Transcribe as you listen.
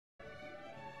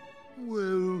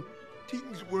Well,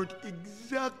 things weren't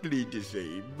exactly the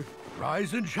same.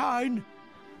 Rise and shine.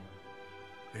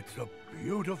 It's a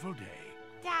beautiful day.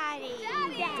 Daddy!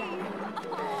 Daddy!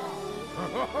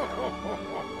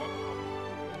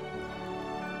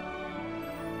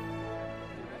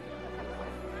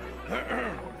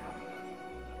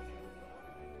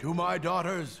 To my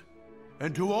daughters,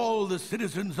 and to all the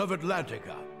citizens of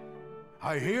Atlantica,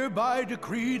 I hereby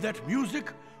decree that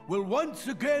music will once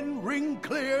again ring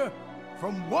clear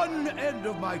from one end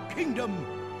of my kingdom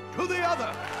to the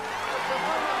other.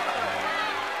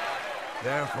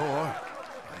 Therefore,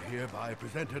 I hereby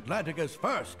present Atlantica's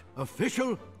first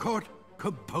official court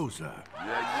composer.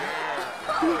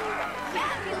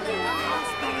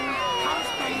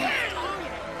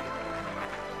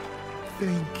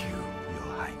 Thank you, Your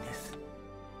Highness.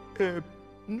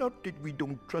 Not that we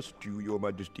don't trust you, Your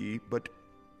Majesty, but...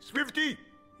 Swifty!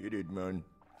 Hit it, man.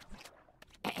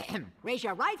 Raise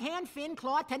your right hand, fin,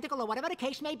 claw, tentacle, or whatever the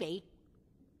case may be.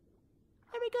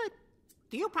 Very good.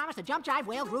 Do you promise to jump, jive,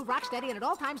 wail, groove, rock steady, and at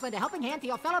all times lend a helping hand to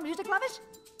your fellow music lovers?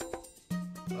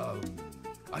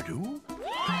 I do?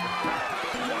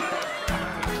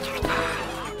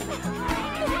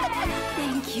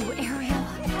 Thank you, Ariel.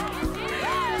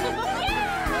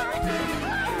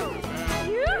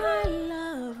 My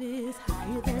love is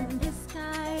higher than the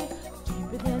sky,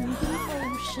 deeper than the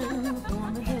ocean,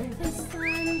 warmer than the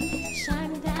sun,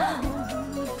 shining down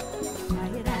on me,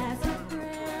 quiet as a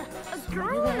prayer.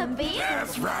 Screw the beat.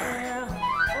 That's right.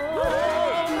 Oh,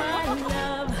 my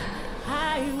love,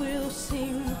 I will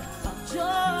sing of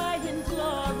joy and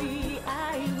glory.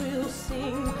 I will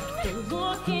sing the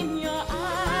look in your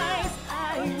eyes.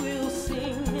 I will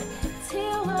sing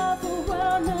till all the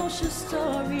world knows your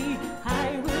story.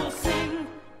 I will sing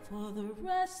for the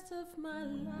rest of my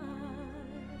life.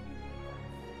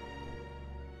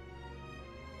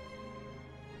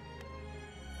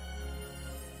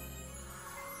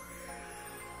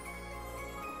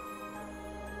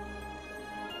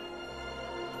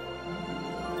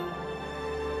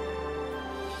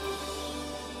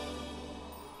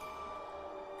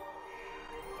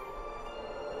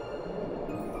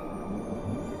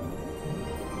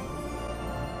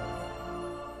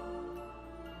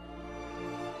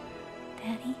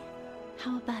 Daddy,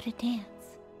 how about a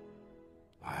dance?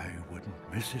 I wouldn't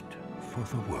miss it for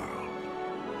the world.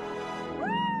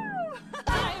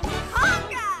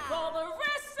 For the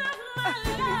rest of my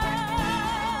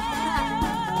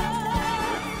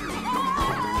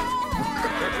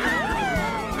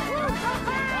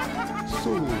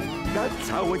So, that's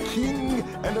how a king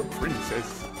and a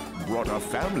princess brought a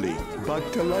family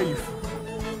back to life.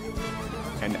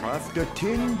 And after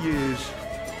 10 years,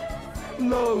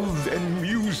 love and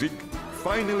music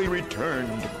finally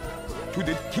returned to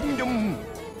the kingdom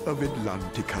of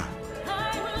Atlantica.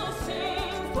 I will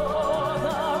sing for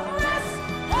the rest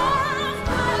of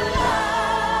my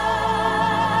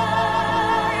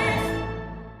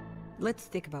life. Let's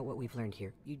think about what we've learned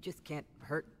here. You just can't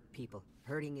hurt people.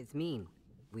 Hurting is mean.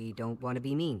 We don't want to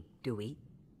be mean, do we?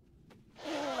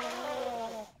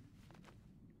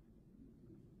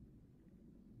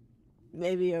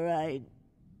 Maybe you're right.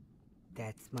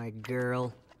 That's my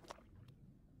girl.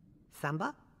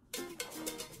 Samba?